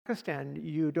Pakistan,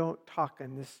 you don't talk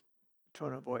in this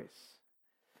tone of voice.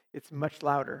 It's much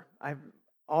louder.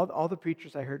 All the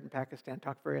preachers I heard in Pakistan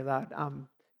talk very loud.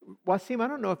 Wasim, I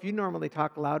don't know if you normally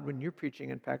talk loud when you're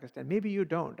preaching in Pakistan. Maybe you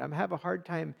don't. I have a hard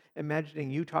time imagining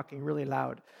you talking really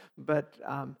loud. But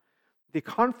the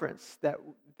conference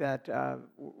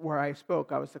where I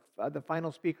spoke, I was the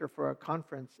final speaker for a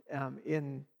conference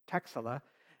in Texala,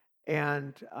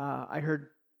 and I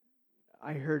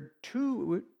heard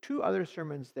two other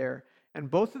sermons there, and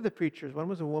both of the preachers, one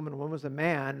was a woman, one was a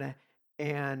man,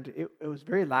 and it was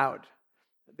very loud.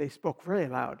 They spoke very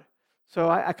loud. So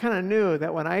I kind of knew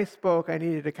that when I spoke, I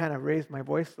needed to kind of raise my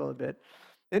voice a little bit.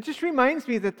 It just reminds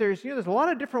me that there's a lot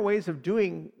of different ways of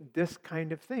doing this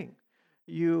kind of thing.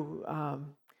 You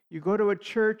go to a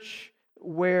church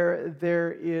where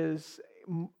there is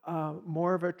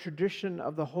more of a tradition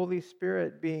of the Holy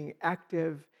Spirit being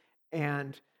active,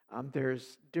 and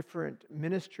there's different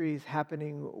ministries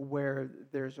happening where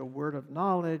there's a word of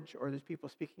knowledge or there's people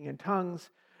speaking in tongues,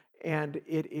 and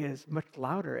it is much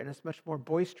louder and it's much more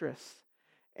boisterous.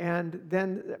 And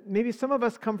then maybe some of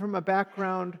us come from a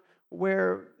background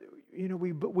where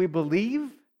we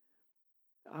believe,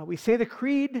 we say the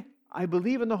creed, I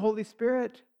believe in the Holy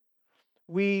Spirit.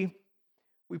 We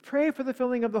pray for the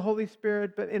filling of the Holy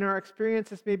Spirit, but in our experience,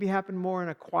 this maybe happened more in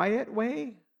a quiet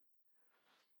way.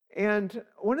 And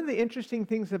one of the interesting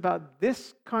things about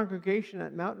this congregation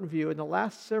at Mountain View in the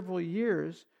last several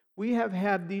years, we have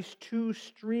had these two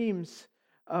streams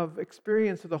of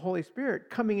experience of the Holy Spirit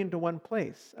coming into one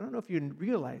place. I don't know if you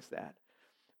realize that,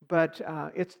 but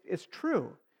it's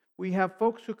true. We have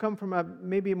folks who come from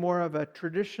maybe more of a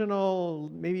traditional,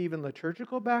 maybe even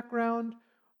liturgical background,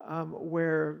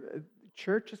 where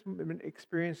church is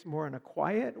experienced more in a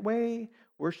quiet way,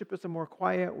 worship is a more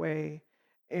quiet way,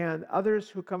 and others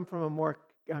who come from a more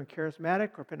charismatic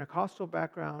or Pentecostal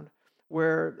background,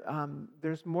 where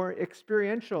there's more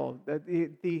experiential.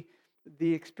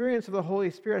 The experience of the Holy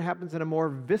Spirit happens in a more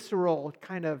visceral,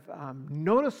 kind of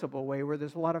noticeable way, where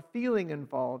there's a lot of feeling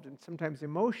involved and sometimes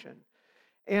emotion.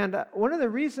 And one of the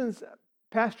reasons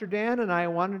Pastor Dan and I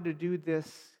wanted to do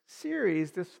this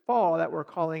series this fall that we're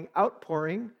calling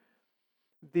Outpouring,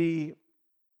 the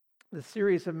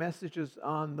series of messages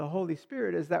on the Holy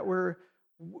Spirit, is that we're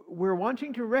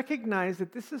wanting to recognize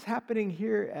that this is happening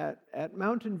here at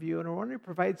Mountain View, and we're wanting to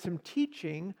provide some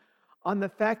teaching on the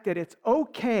fact that it's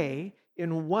okay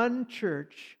in one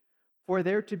church for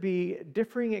there to be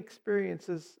differing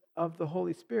experiences of the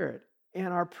Holy Spirit. And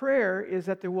our prayer is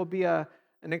that there will be an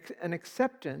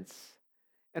acceptance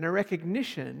and a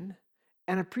recognition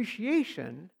and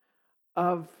appreciation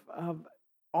of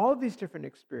all of these different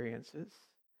experiences,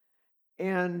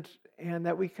 and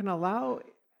that we can allow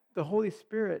the Holy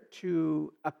Spirit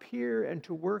to appear and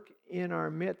to work in our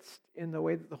midst in the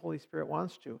way that the Holy Spirit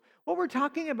wants to. What we're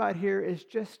talking about here is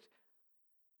just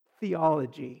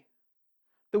theology.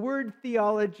 The word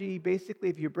theology, basically,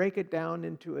 if you break it down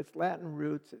into its Latin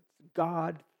roots, it's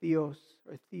God, theos,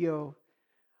 or theo.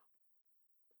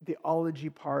 The ology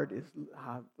part is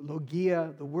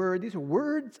logia, the word. These are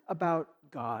words about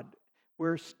God.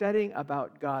 We're studying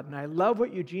about God. And I love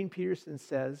what Eugene Peterson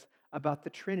says about the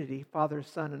Trinity, Father,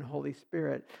 Son, and Holy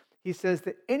Spirit. He says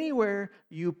that anywhere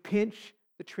you pinch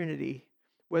the Trinity,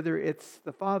 whether it's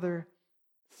the Father,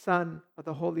 Son, or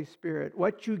the Holy Spirit,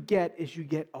 what you get is you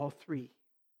get all three.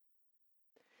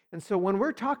 And so when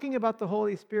we're talking about the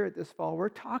Holy Spirit this fall, we're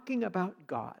talking about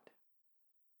God.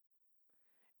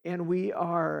 And we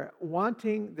are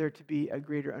wanting there to be a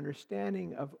greater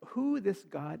understanding of who this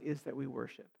God is that we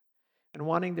worship, and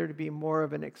wanting there to be more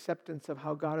of an acceptance of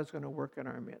how God is going to work in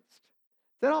our midst.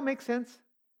 Does that all make sense?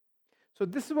 So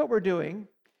this is what we're doing.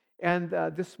 And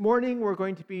this morning we're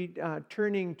going to be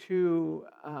turning to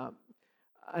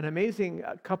an amazing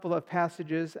couple of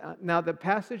passages. Now the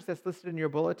passage that's listed in your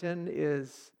bulletin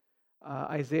is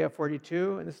Isaiah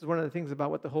 42. And this is one of the things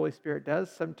about what the Holy Spirit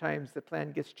does. Sometimes the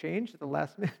plan gets changed at the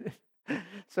last minute.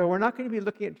 So we're not going to be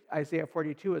looking at Isaiah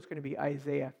 42. It's going to be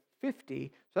Isaiah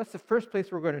 50. So that's the first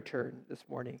place we're going to turn this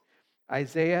morning.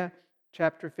 Isaiah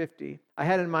chapter 50. I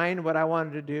had in mind what I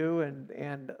wanted to do,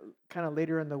 and kind of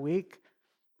later in the week,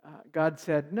 God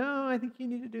said, no, I think you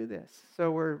need to do this.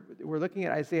 So we're looking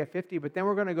at Isaiah 50, but then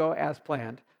we're going to go as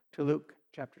planned to Luke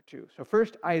chapter 2. So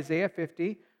first, Isaiah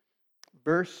 50,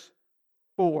 verse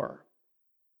 4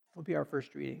 will be our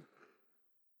first reading.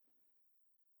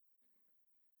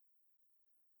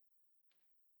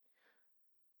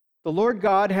 The Lord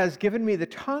God has given me the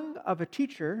tongue of a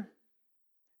teacher,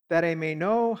 that I may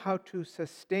know how to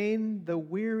sustain the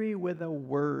weary with a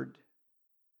word.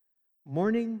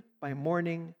 Morning by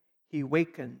morning he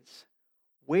wakens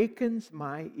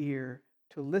my ear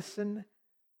to listen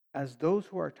as those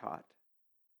who are taught.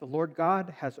 The Lord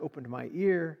God has opened my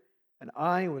ear, and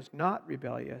I was not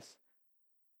rebellious.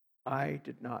 I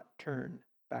did not turn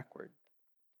backward.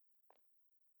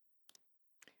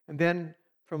 And then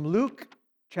from Luke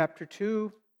chapter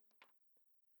 2,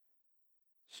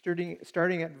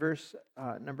 starting at verse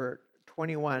number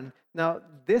 21. Now,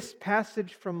 this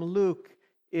passage from Luke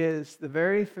is the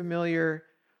very familiar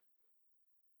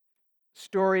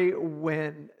story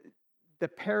when the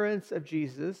parents of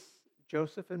Jesus,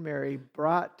 Joseph and Mary,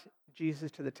 brought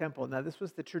Jesus to the temple. Now, this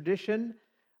was the tradition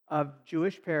of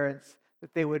Jewish parents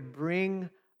that they would bring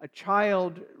a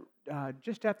child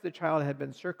just after the child had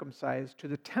been circumcised to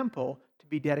the temple to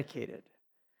be dedicated.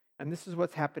 And this is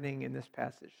what's happening in this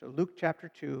passage. So Luke chapter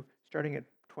 2, starting at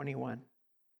 21.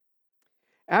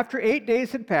 After 8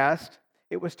 days had passed,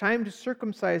 it was time to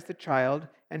circumcise the child,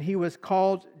 and he was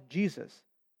called Jesus,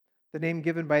 the name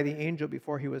given by the angel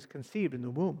before he was conceived in the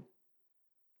womb.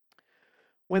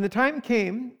 When the time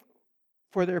came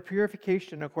for their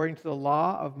purification according to the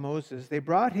law of Moses, they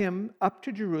brought him up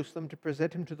to Jerusalem to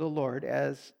present him to the Lord,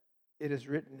 as it is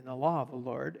written in the law of the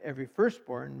Lord, every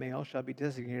firstborn male shall be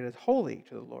designated as holy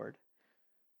to the Lord.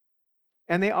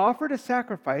 And they offered a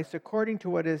sacrifice according to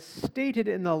what is stated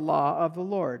in the law of the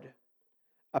Lord,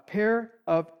 a pair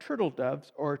of turtle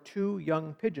doves or 2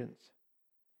 young pigeons.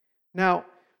 Now,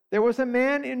 there was a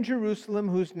man in Jerusalem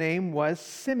whose name was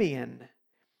Simeon.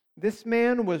 This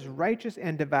man was righteous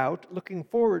and devout, looking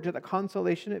forward to the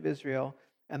consolation of Israel,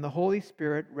 and the Holy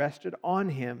Spirit rested on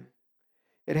him.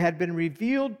 It had been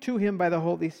revealed to him by the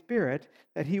Holy Spirit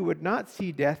that he would not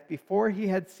see death before he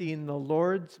had seen the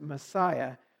Lord's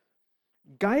Messiah.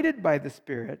 Guided by the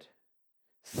Spirit,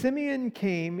 Simeon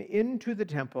came into the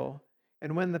temple,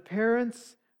 and when the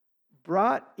parents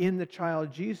brought in the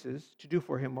child Jesus to do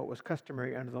for him what was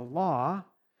customary under the law,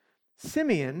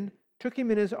 Simeon took him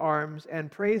in his arms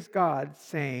and praised God,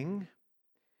 saying,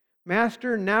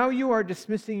 Master, now you are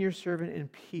dismissing your servant in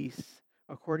peace,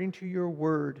 according to your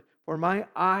word. For my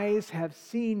eyes have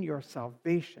seen your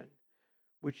salvation,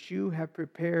 which you have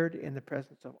prepared in the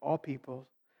presence of all peoples,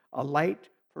 a light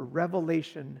for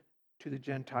revelation to the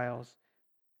Gentiles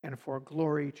and for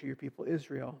glory to your people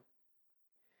Israel.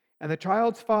 And the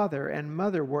child's father and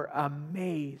mother were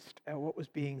amazed at what was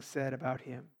being said about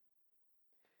him.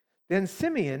 Then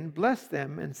Simeon blessed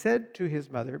them and said to his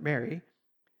mother, Mary,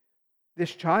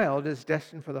 This child is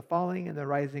destined for the falling and the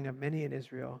rising of many in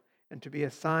Israel, and to be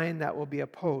a sign that will be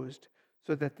opposed,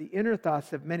 so that the inner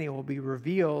thoughts of many will be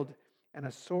revealed, and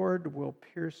a sword will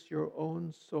pierce your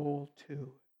own soul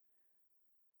too.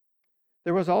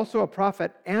 There was also a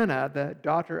prophet, Anna, the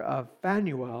daughter of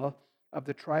Phanuel of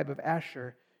the tribe of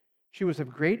Asher. She was of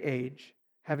great age,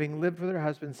 having lived with her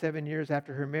husband 7 years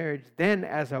after her marriage, then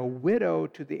as a widow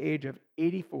to the age of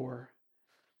 84.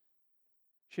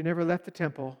 She never left the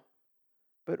temple,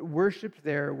 but worshipped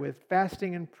there with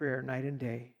fasting and prayer night and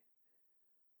day.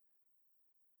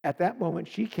 At that moment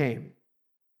she came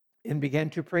and began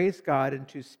to praise God and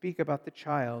to speak about the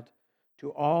child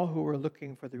to all who were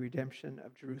looking for the redemption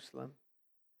of Jerusalem.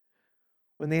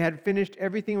 When they had finished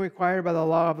everything required by the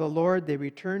law of the Lord, they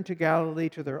returned to Galilee,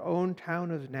 to their own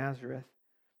town of Nazareth.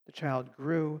 The child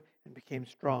grew and became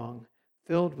strong,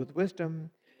 filled with wisdom,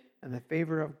 and the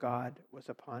favor of God was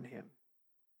upon him.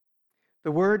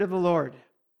 The word of the Lord.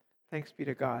 Thanks be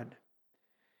to God.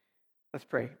 Let's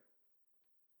pray.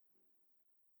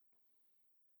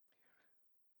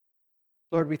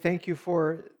 Lord, we thank you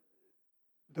for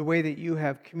the way that you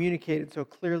have communicated so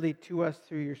clearly to us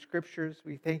through your scriptures.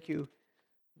 We thank you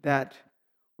that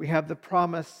we have the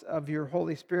promise of your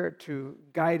Holy Spirit to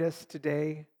guide us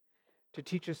today, to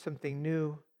teach us something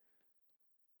new.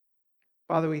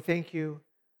 Father, we thank you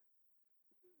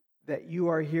that you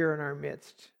are here in our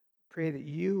midst. Pray that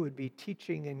you would be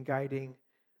teaching and guiding,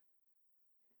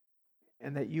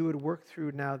 and that you would work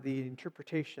through now the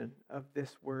interpretation of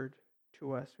this word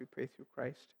to us. We pray through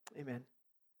Christ. Amen.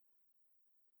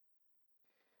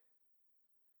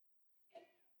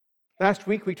 Last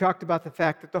week we talked about the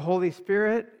fact that the Holy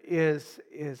Spirit is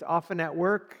often at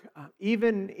work,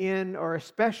 even in or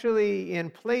especially in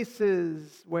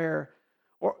places where,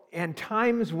 and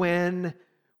times when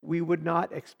we would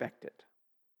not expect it.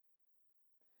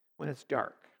 When it's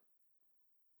dark,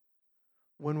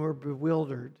 when we're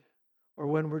bewildered, or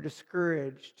when we're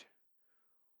discouraged,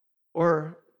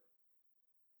 or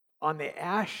on the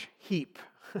ash heap,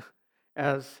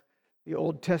 as the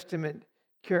Old Testament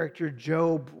character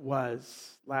Job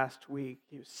was last week.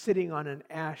 He was sitting on an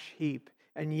ash heap,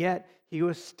 and yet he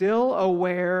was still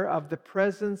aware of the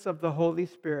presence of the Holy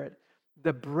Spirit,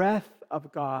 the breath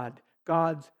of God,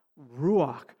 God's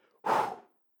ruach,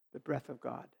 the breath of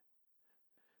God.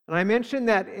 And I mentioned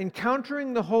that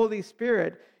encountering the Holy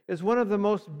Spirit is one of the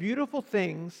most beautiful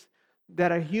things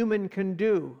that a human can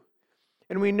do.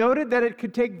 And we noted that it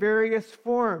could take various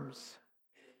forms.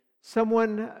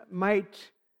 Someone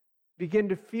might begin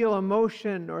to feel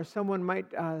emotion, or someone might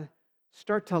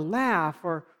start to laugh,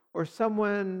 or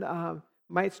someone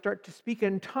might start to speak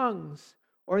in tongues,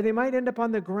 or they might end up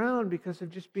on the ground because of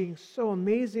just being so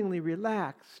amazingly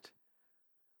relaxed.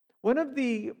 One of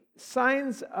the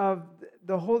signs of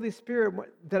the Holy Spirit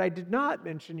that I did not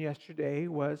mention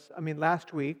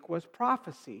last week, was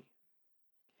prophecy.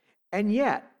 And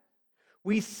yet,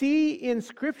 we see in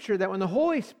Scripture that when the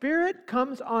Holy Spirit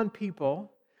comes on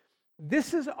people,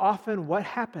 this is often what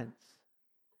happens.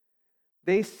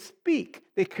 They speak,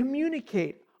 they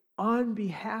communicate on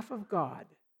behalf of God.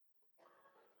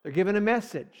 They're given a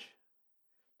message,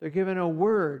 they're given a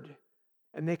word,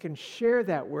 and they can share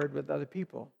that word with other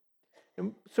people.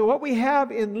 And so what we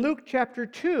have in Luke chapter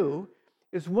 2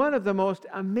 is one of the most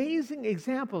amazing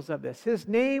examples of this. His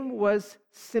name was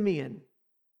Simeon.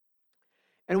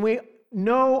 And we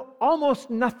know almost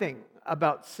nothing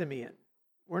about Simeon.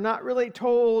 We're not really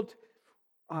told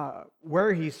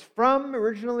where he's from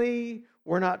originally.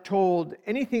 We're not told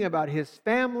anything about his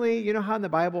family. You know how in the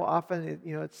Bible often,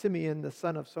 it's Simeon, the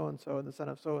son of so-and-so, and the son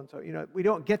of so-and-so. We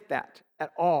don't get that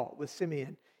at all with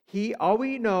Simeon. All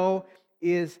we know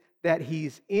is that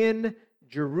he's in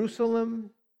Jerusalem,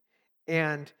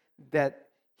 and that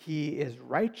he is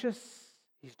righteous,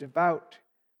 he's devout,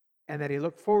 and that he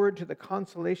looked forward to the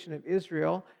consolation of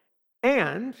Israel,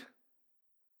 and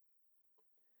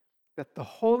that the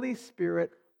Holy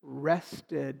Spirit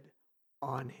rested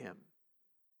on him.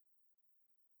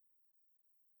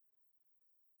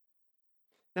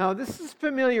 Now, this is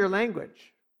familiar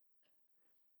language,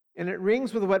 and it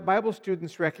rings with what Bible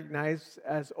students recognize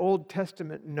as Old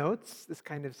Testament notes, this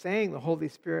kind of saying, the Holy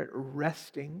Spirit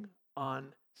resting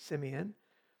on Simeon.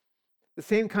 The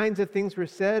same kinds of things were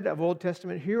said of Old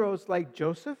Testament heroes like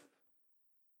Joseph,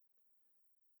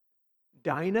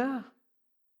 Dinah,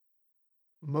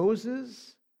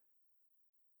 Moses,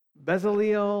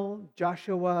 Bezaleel,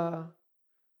 Joshua,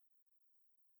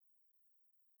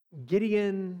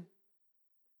 Gideon,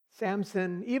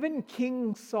 Samson, even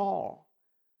King Saul.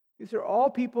 These are all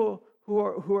people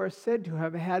who are said to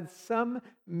have had some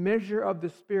measure of the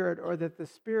Spirit, or that the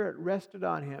Spirit rested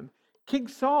on him. King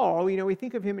Saul, we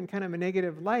think of him in kind of a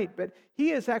negative light, but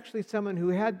he is actually someone who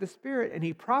had the Spirit, and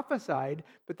he prophesied,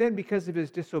 but then because of his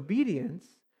disobedience,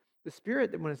 the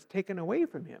Spirit then was taken away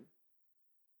from him.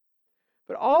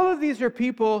 But all of these are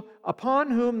people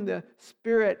upon whom the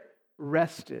Spirit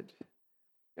rested,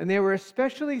 and they were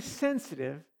especially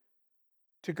sensitive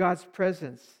to God's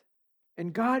presence.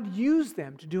 And God used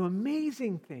them to do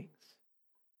amazing things.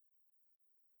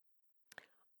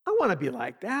 I want to be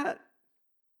like that.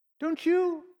 Don't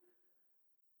you?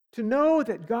 To know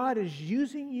that God is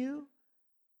using you,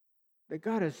 that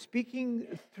God is speaking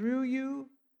through you,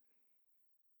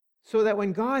 so that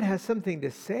when God has something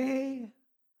to say,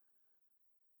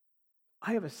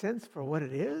 I have a sense for what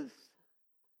it is.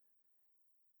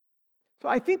 So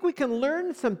I think we can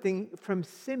learn something from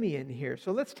Simeon here.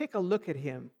 So let's take a look at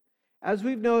him. As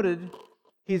we've noted,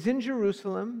 he's in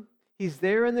Jerusalem. He's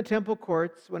there in the temple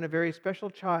courts when a very special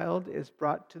child is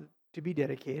brought to be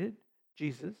dedicated,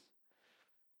 Jesus.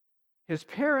 His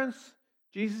parents,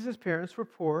 Jesus' parents, were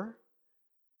poor,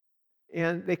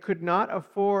 and they could not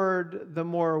afford the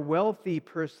more wealthy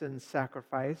person's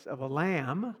sacrifice of a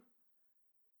lamb.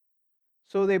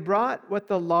 So they brought what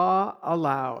the law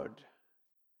allowed.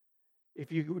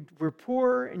 If you were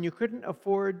poor and you couldn't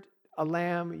afford a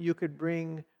lamb, you could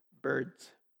bring birds.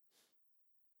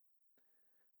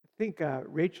 I think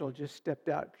Rachel just stepped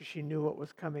out because she knew what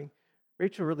was coming.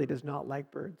 Rachel really does not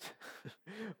like birds.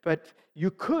 But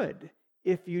you could,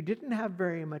 if you didn't have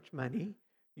very much money,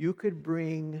 you could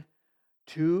bring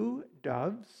 2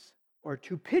 doves or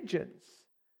 2 pigeons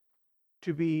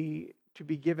to be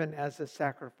given as a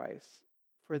sacrifice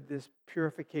for this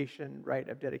purification rite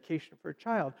of dedication for a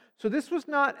child. So this was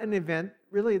not an event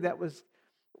really that was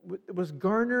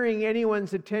garnering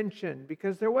anyone's attention,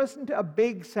 because there wasn't a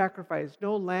big sacrifice,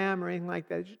 no lamb or anything like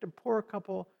that. It's just a poor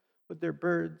couple with their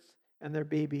birds and their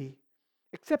baby.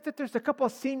 Except that there's a couple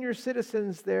of senior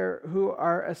citizens there who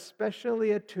are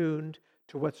especially attuned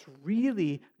to what's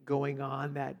really going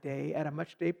on that day at a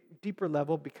much deeper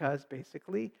level, because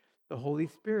basically the Holy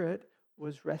Spirit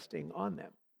was resting on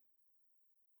them.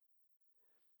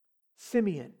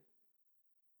 Simeon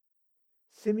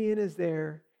is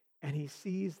there, and he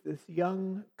sees this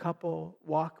young couple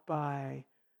walk by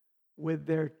with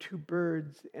their 2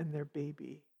 birds and their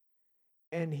baby.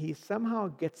 and he somehow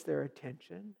gets their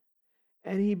attention,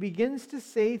 and he begins to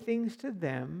say things to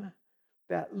them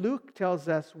that Luke tells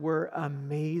us were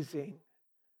amazing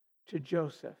to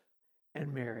Joseph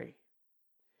and Mary.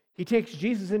 He takes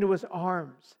Jesus into his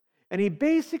arms, and he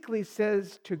basically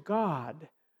says to God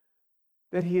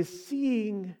that he is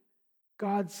seeing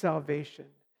God's salvation.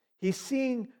 He's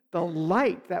seeing the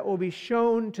light that will be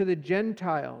shown to the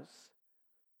Gentiles.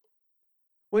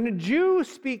 When a Jew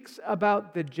speaks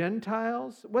about the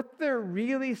Gentiles, what they're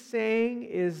really saying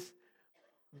is,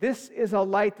 this is a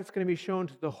light that's going to be shown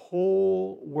to the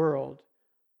whole world.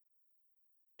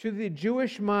 To the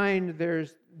Jewish mind,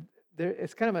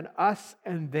 it's kind of an us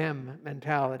and them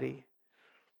mentality.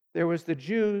 There was the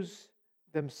Jews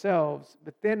themselves,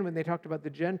 but then when they talked about the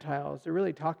Gentiles, they're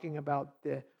really talking about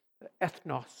the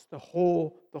ethnos, the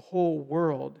whole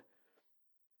world.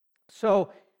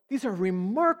 So these are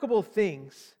remarkable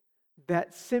things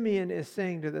that Simeon is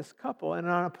saying to this couple. And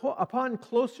upon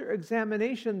closer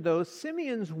examination, though,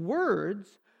 Simeon's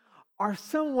words are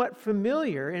somewhat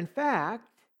familiar. In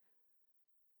fact,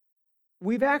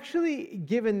 we've actually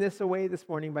given this away this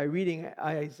morning by reading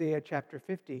Isaiah chapter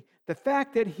 50. The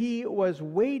fact that he was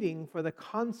waiting for the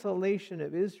consolation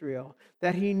of Israel,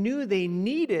 that he knew they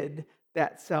needed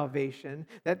that salvation,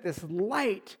 that this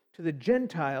light to the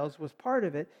Gentiles was part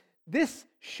of it, this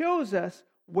shows us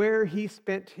where he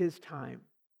spent his time,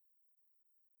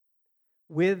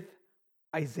 with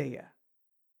Isaiah.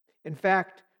 In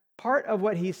fact, part of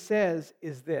what he says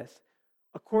is this: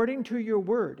 according to your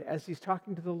word, as he's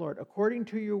talking to the Lord, according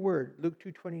to your word, Luke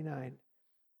 2:29,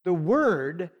 the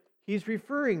word he's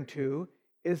referring to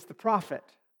is the prophet.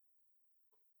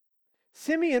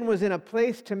 Simeon was in a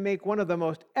place to make one of the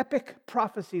most epic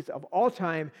prophecies of all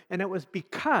time, and it was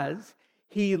because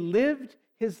he lived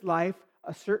his life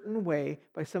a certain way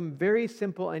by some very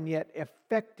simple and yet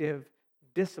effective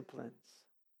disciplines.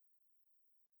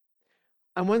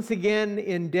 I'm once again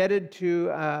indebted to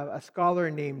a scholar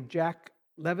named Jack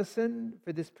Levison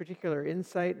for this particular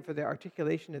insight and for the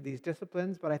articulation of these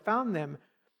disciplines, but I found them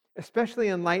especially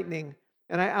enlightening.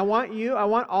 And I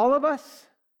want all of us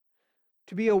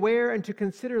to be aware and to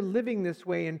consider living this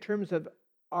way in terms of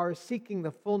our seeking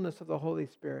the fullness of the Holy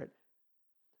Spirit.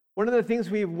 One of the things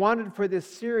we've wanted for this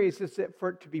series is for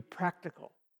it to be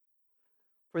practical,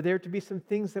 for there to be some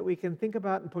things that we can think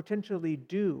about and potentially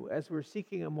do as we're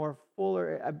seeking a more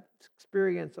fuller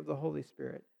experience of the Holy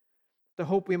Spirit. To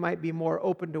hope we might be more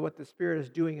open to what the Spirit is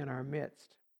doing in our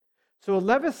midst. So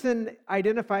Levison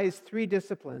identifies 3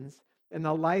 disciplines in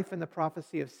the life and the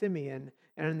prophecy of Simeon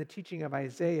and in the teaching of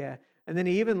Isaiah. And then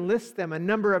he even lists them a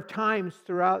number of times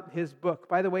throughout his book.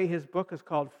 By the way, his book is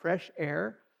called Fresh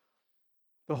Air,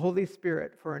 The Holy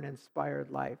Spirit for an Inspired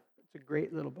Life. It's a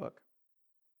great little book.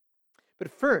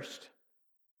 But first,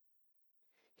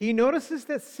 he notices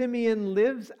that Simeon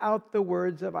lives out the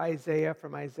words of Isaiah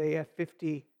from Isaiah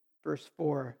 50, verse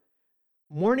 4.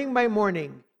 Morning by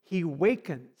morning, he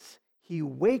wakens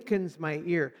my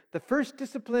ear. The first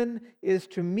discipline is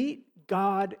to meet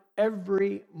God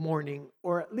every morning,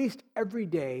 or at least every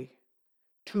day,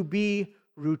 to be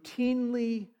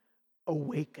routinely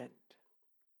awakened.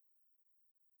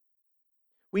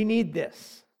 We need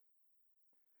this.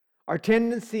 Our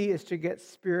tendency is to get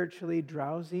spiritually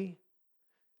drowsy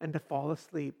and to fall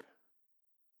asleep.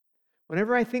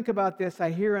 Whenever I think about this,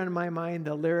 I hear in my mind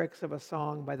the lyrics of a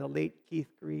song by the late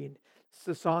Keith Green. It's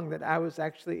a song that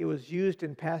it was used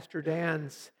in Pastor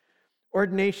Dan's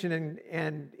ordination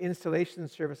and installation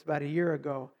service about a year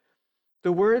ago.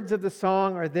 The words of the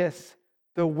song are this: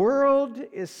 the world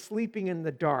is sleeping in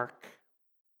the dark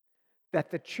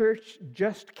that the church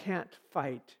just can't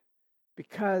fight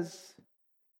because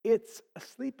it's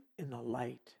asleep in the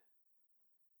light.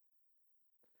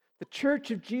 The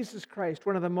Church of Jesus Christ,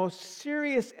 one of the most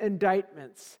serious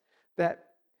indictments that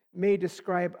may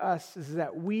describe us is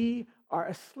that we are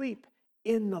asleep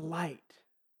in the light.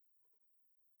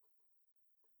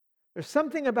 There's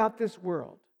something about this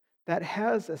world that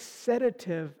has a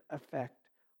sedative effect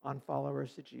on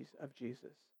followers of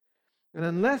Jesus. And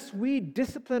unless we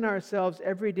discipline ourselves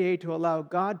every day to allow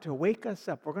God to wake us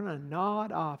up, we're going to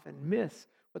nod off and miss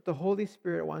what the Holy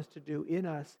Spirit wants to do in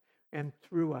us and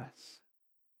through us.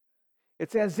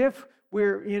 It's as if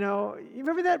we're, you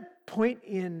remember that point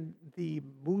in the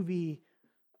movie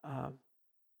The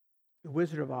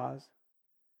Wizard of Oz,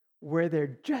 where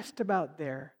they're just about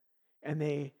there and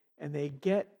they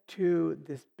get to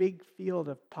this big field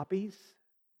of poppies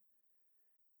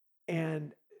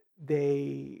and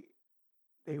they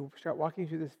start walking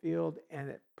through this field and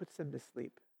it puts them to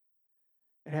sleep.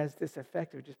 It has this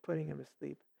effect of just putting them to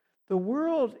sleep. The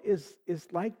world is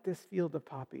like this field of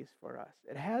poppies for us.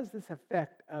 It has this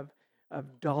effect of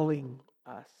dulling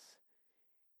us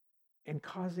and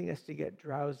causing us to get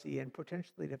drowsy and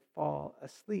potentially to fall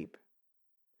asleep.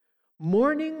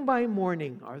 Morning by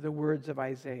morning are the words of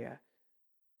Isaiah.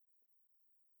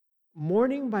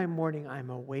 Morning by morning I'm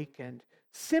awakened.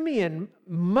 Simeon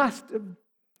must have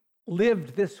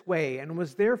lived this way and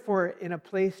was therefore in a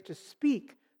place to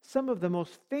speak some of the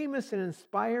most famous and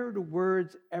inspired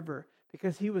words ever,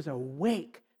 because he was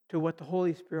awake to what the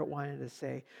Holy Spirit wanted to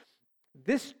say.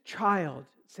 This child,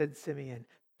 said Simeon,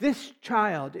 this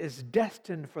child is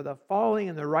destined for the falling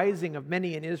and the rising of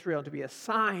many in Israel, to be a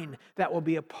sign that will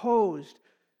be opposed,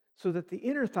 so that the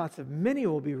inner thoughts of many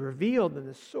will be revealed, and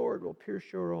the sword will pierce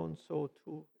your own soul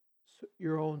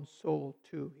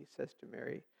too, he says to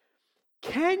Mary.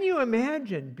 Can you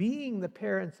imagine being the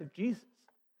parents of Jesus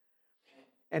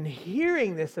and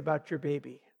hearing this about your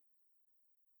baby?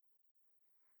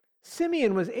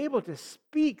 Simeon was able to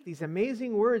speak these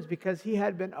amazing words because he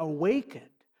had been awakened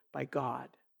by God.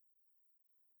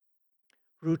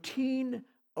 Routine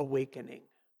awakening,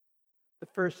 the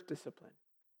first discipline.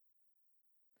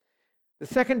 The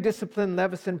second discipline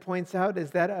Levison points out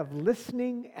is that of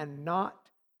listening and not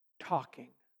talking.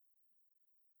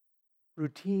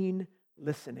 Routine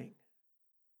listening.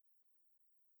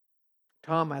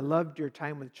 Tom, I loved your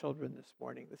time with children this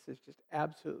morning. This is just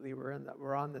absolutely,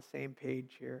 we're on the same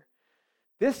page here.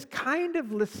 This kind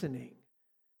of listening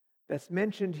that's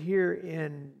mentioned here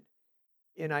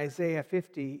in Isaiah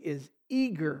 50 is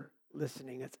eager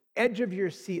listening. It's edge of your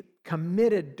seat,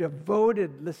 committed,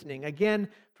 devoted listening. Again,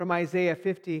 from Isaiah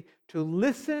 50, to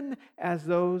listen as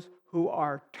those who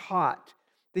are taught.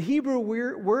 The Hebrew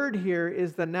word here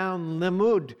is the noun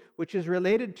limud, which is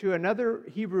related to another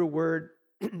Hebrew word,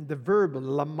 the verb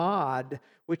lamad,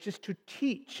 which is to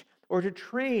teach or to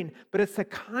train. But it's a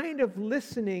kind of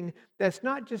listening that's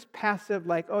not just passive,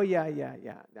 like, oh, yeah,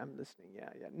 I'm listening, yeah.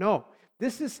 No,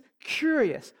 this is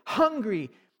curious, hungry,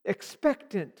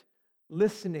 expectant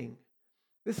listening.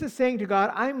 This is saying to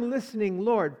God, I'm listening,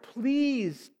 Lord,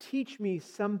 please teach me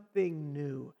something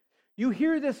new. You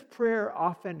hear this prayer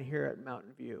often here at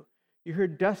Mountain View. You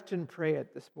heard Dustin pray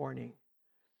it this morning.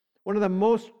 One of the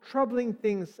most troubling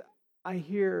things I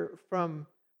hear from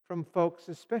folks,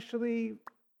 especially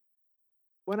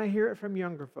when I hear it from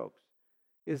younger folks,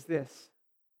 is this.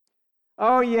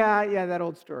 Oh, yeah, that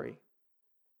old story.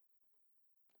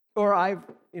 Or I've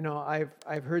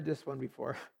heard this one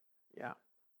before. Yeah.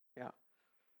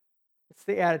 It's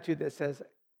the attitude that says,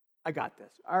 I got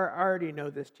this. I already know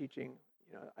this teaching.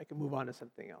 I can move on to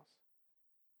something else.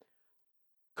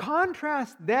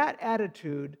 Contrast that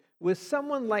attitude with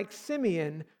someone like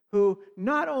Simeon, who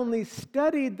not only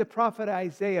studied the prophet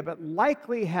Isaiah, but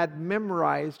likely had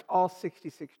memorized all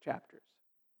 66 chapters.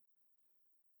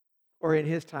 Or in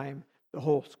his time, the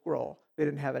whole scroll. They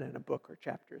didn't have it in a book or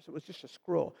chapters. It was just a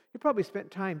scroll. He probably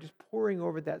spent time just poring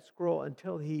over that scroll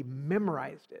until he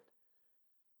memorized it.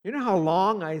 You know how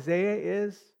long Isaiah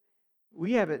is?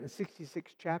 We have it in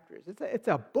 66 chapters. It's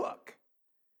a book.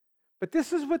 But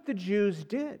this is what the Jews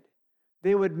did.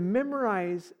 They would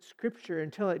memorize Scripture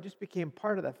until it just became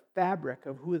part of the fabric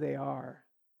of who they are.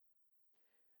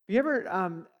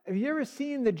 Have you ever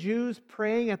seen the Jews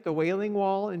praying at the Wailing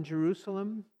Wall in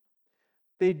Jerusalem?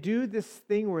 They do this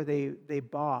thing where they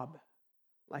bob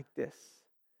like this.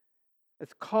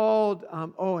 It's called,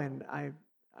 and I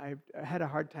had a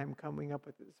hard time coming up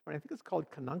with it this morning. I think it's called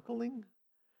canunkling.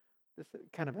 This is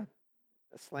kind of a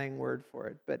slang word for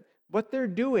it. But what they're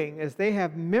doing is they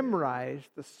have memorized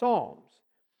the Psalms,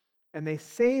 and they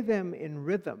say them in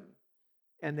rhythm,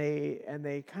 and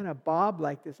they kind of bob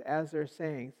like this as they're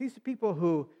saying. These are people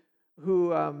who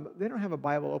they don't have a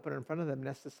Bible open in front of them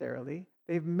necessarily.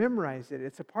 They've memorized it.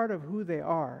 It's a part of who they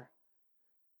are.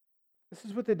 This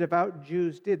is what the devout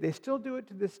Jews did. They still do it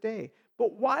to this day.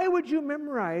 But why would you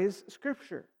memorize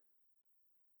Scripture?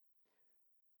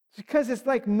 It's because it's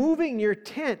like moving your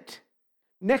tent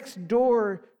next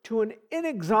door to an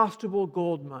inexhaustible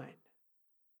gold mine.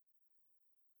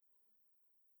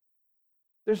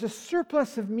 There's a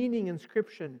surplus of meaning in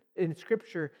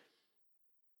Scripture.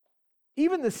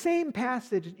 Even the same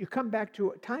passage you come back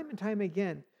to time and time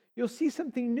again, you'll see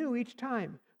something new each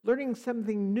time, learning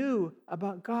something new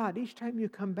about God each time you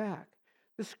come back.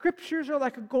 The Scriptures are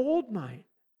like a gold mine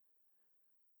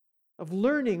of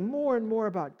learning more and more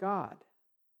about God,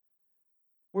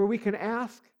 where we can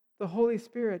ask the Holy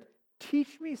Spirit,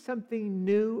 teach me something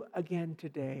new again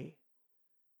today.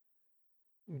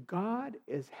 God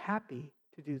is happy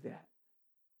to do that.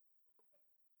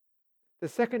 The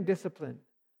second discipline,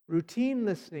 routine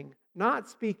listening, not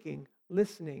speaking,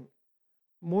 listening.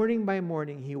 Morning by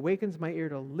morning, he awakens my ear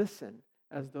to listen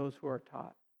as those who are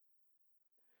taught.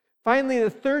 Finally, the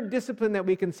third discipline that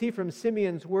we can see from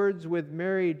Simeon's words with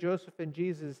Mary, Joseph, and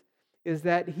Jesus is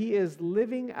that he is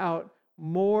living out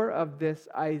more of this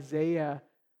Isaiah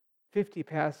 50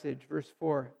 passage, verse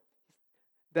 4,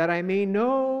 that I may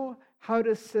know how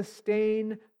to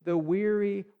sustain the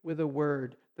weary with a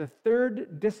word. The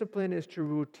third discipline is to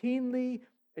routinely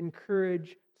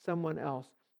encourage someone else.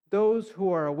 Those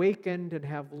who are awakened and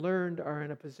have learned are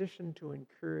in a position to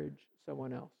encourage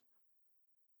someone else.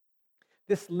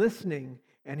 This listening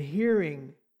and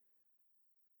hearing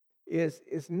is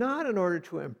not in order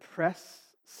to impress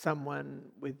someone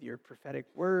with your prophetic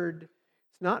word.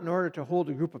 It's not in order to hold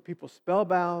a group of people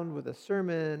spellbound with a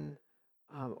sermon,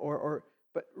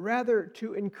 but rather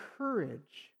to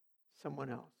encourage someone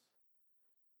else.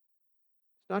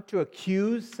 It's not to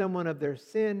accuse someone of their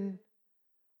sin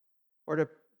or to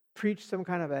preach some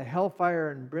kind of a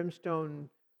hellfire and brimstone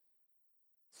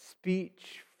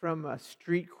speech from a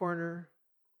street corner.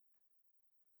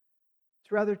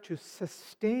 It's rather to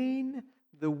sustain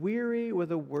the weary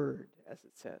with a word, as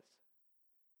it says.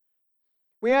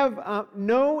 We have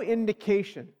no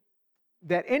indication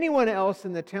that anyone else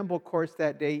in the temple courts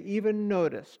that day even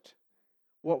noticed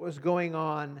what was going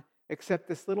on except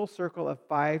this little circle of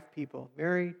 5 people: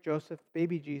 Mary, Joseph,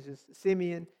 baby Jesus,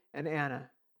 Simeon, and Anna.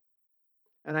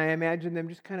 And I imagine them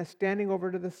just kind of standing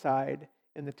over to the side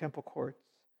in the temple courts.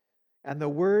 And the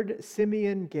word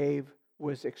Simeon gave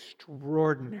was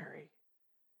extraordinary.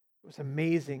 It was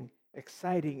amazing,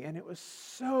 exciting, and it was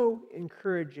so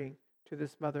encouraging to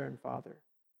this mother and father.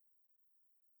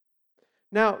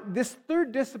 Now, this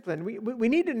third discipline, we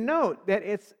need to note that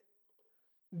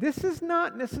this is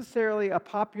not necessarily a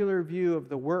popular view of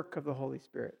the work of the Holy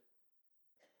Spirit.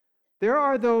 There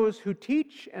are those who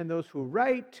teach and those who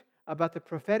write about the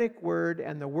prophetic word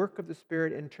and the work of the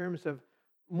Spirit in terms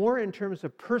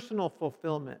of personal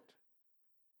fulfillment.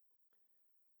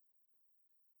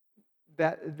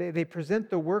 That they present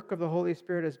the work of the Holy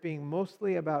Spirit as being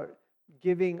mostly about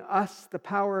giving us the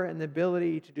power and the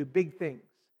ability to do big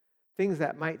things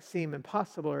that might seem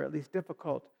impossible or at least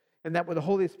difficult, and that with the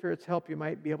Holy Spirit's help you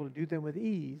might be able to do them with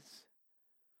ease.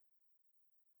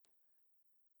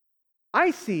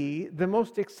 I see the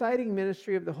most exciting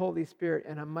ministry of the Holy Spirit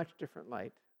in a much different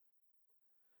light.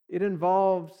 It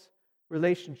involves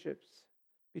relationships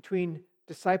between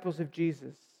disciples of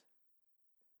Jesus,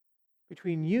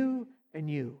 between you and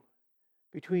you,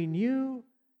 between you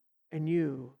and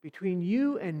you, between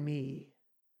you and me.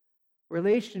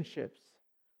 Relationships.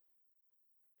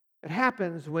 It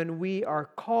happens when we are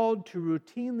called to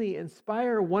routinely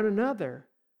inspire one another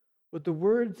with the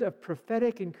words of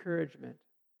prophetic encouragement.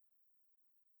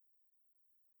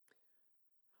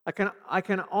 I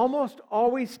can almost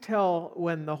always tell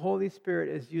when the Holy Spirit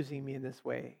is using me in this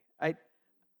way. I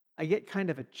get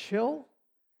kind of a chill.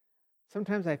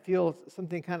 Sometimes I feel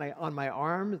something kind of on my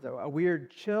arms, a weird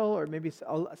chill, or maybe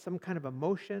some kind of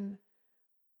emotion.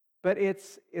 But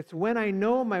it's when I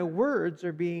know my words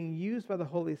are being used by the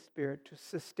Holy Spirit to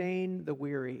sustain the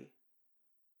weary.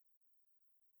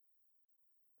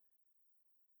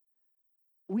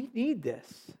 We need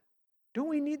this. Don't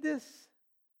we need this?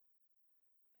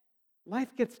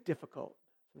 Life gets difficult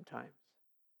sometimes.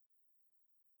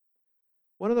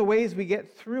 One of the ways we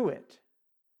get through it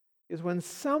is when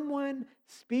someone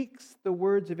speaks the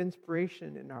words of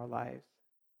inspiration in our lives,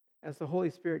 as the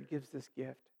Holy Spirit gives this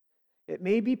gift. It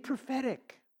may be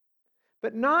prophetic,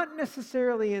 but not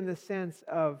necessarily in the sense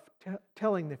of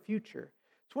telling the future.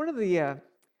 It's one of the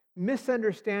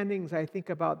misunderstandings, I think,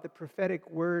 about the prophetic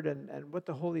word and what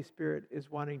the Holy Spirit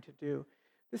is wanting to do.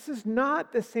 This is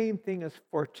not the same thing as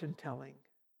fortune telling.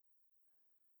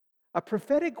 A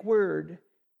prophetic word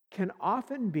can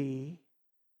often be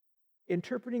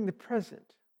interpreting the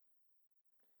present.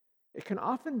 It can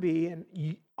often be, and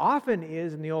often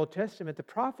is in the Old Testament, the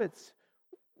prophets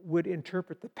would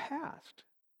interpret the past.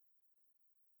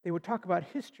 They would talk about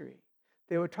history.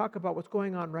 They would talk about what's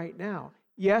going on right now.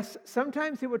 Yes,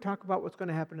 sometimes they would talk about what's going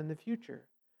to happen in the future,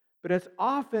 but it's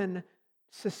often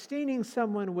sustaining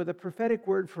someone with a prophetic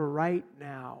word for right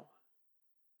now.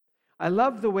 I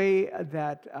love the way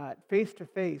that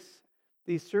face-to-face,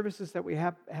 these services that we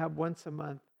have once a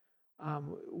month,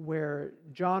 where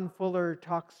John Fuller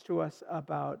talks to us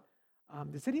about,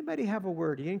 does anybody have a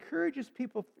word? He encourages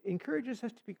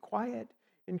us to be quiet,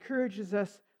 encourages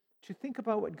us to think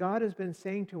about what God has been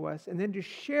saying to us, and then to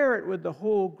share it with the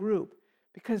whole group.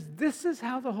 Because this is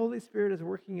how the Holy Spirit is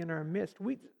working in our midst.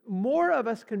 More of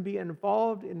us can be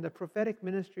involved in the prophetic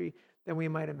ministry than we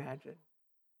might imagine.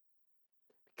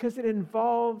 Because it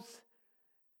involves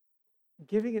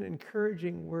giving an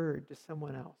encouraging word to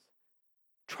someone else.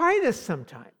 Try this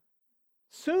sometime,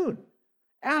 soon.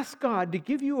 Ask God to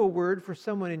give you a word for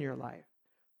someone in your life.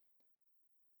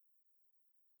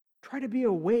 Try to be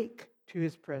awake to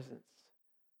His presence.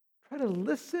 Try to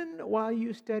listen while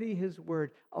you study His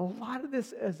Word. A lot of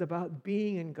this is about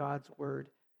being in God's Word.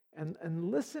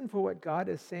 And listen for what God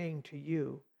is saying to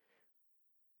you.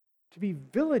 To be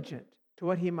vigilant to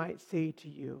what He might say to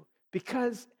you.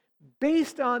 Because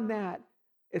based on that,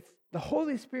 the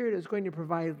Holy Spirit is going to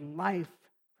provide life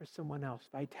for someone else,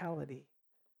 vitality.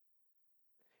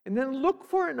 And then look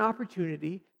for an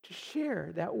opportunity to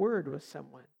share that word with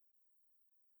someone.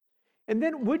 And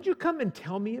then would you come and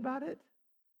tell me about it?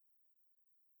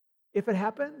 If it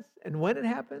happens and when it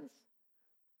happens?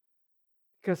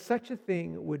 Because such a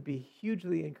thing would be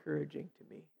hugely encouraging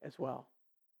to me as well.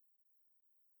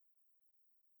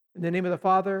 In the name of the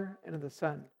Father, and of the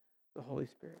Son, the Holy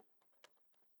Spirit.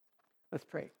 Let's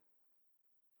pray.